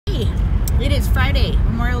It is Friday,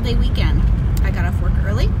 Memorial Day weekend. I got off work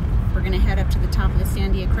early. We're gonna head up to the top of the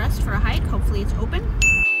Sandia Crest for a hike. Hopefully it's open.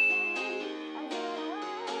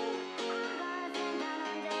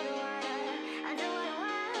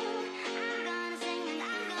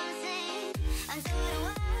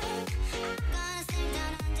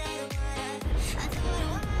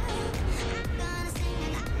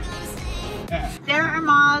 There are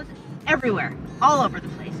moths everywhere, all over the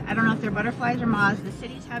place. I don't know if they're butterflies or moths. The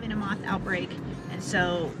city's having a moth outbreak, and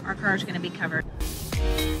so our car is going to be covered.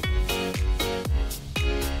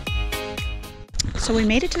 So we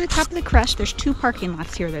made it to the top of the crest. There's two parking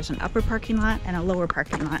lots here. There's an upper parking lot and a lower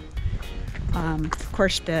parking lot. Of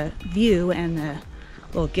course, the view and the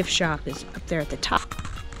little gift shop is up there at the top.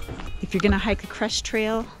 If you're going to hike the crest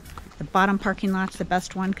trail, the bottom parking lot's the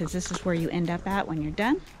best one because this is where you end up at when you're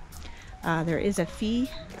done. There is a fee,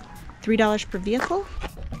 $3 per vehicle.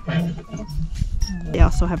 They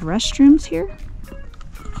also have restrooms here.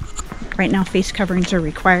 Right now, face coverings are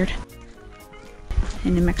required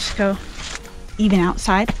in New Mexico, even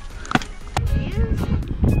outside. You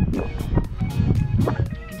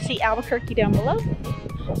can see Albuquerque down below.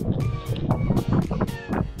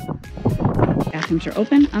 Bathrooms are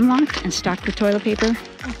open, unlocked, and stocked with toilet paper.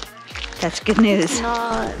 That's good news.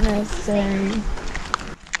 Not necessary.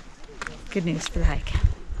 Good news for the hike.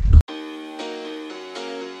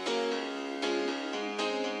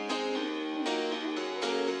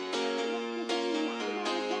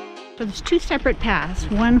 So there's two separate paths.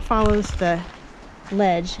 One follows the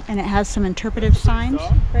ledge and it has some interpretive signs,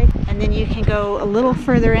 right? And then you can go a little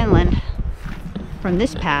further inland from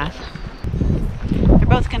this path. They're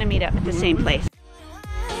both going to meet up at the same place.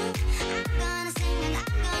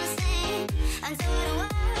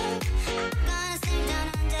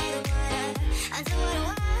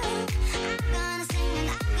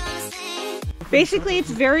 Basically, it's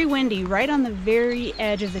very windy right on the very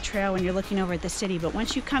edge of the trail when you're looking over at the city, but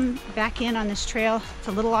once you come back in on this trail, it's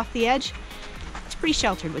a little off the edge. It's pretty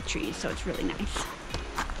sheltered with trees, so it's really nice.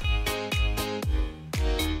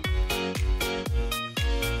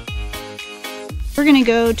 We're gonna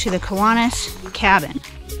go to the Kiwanis cabin.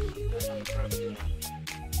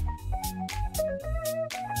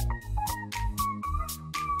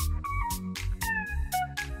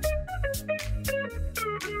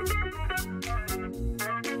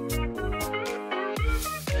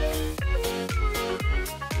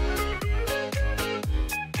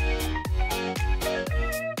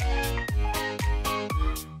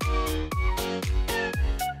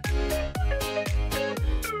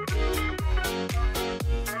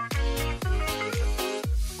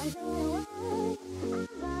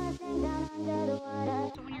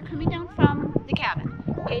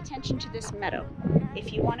 Pay attention to this meadow.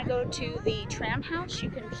 If you want to go to the tram house, you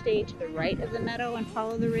can stay to the right of the meadow and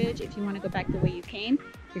follow the ridge. If you want to go back the way you came,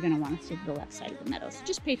 you're going to want to stay to the left side of the meadow. So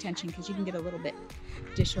just pay attention because you can get a little bit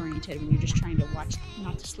disoriented when you're just trying to watch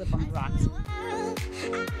not to slip on the rocks.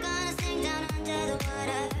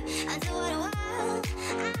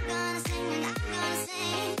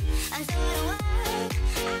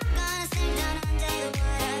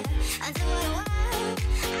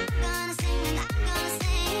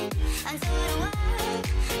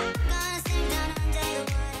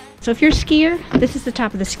 So if you're a skier, this is the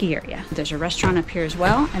top of the ski area. There's a restaurant up here as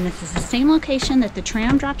well, and this is the same location that the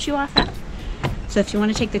tram drops you off at. So if you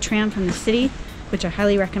want to take the tram from the city, which I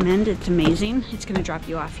highly recommend, it's amazing, it's going to drop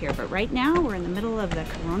you off here. But right now, we're in the middle of the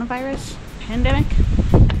coronavirus pandemic.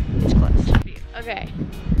 It's closed. Okay,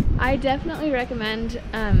 I definitely recommend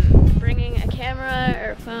bringing a camera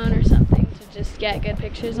or a phone or something to just get good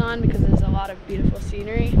pictures on because there's a lot of beautiful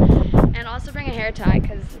scenery. And also bring a hair tie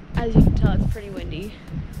because, as you can tell, it's pretty windy.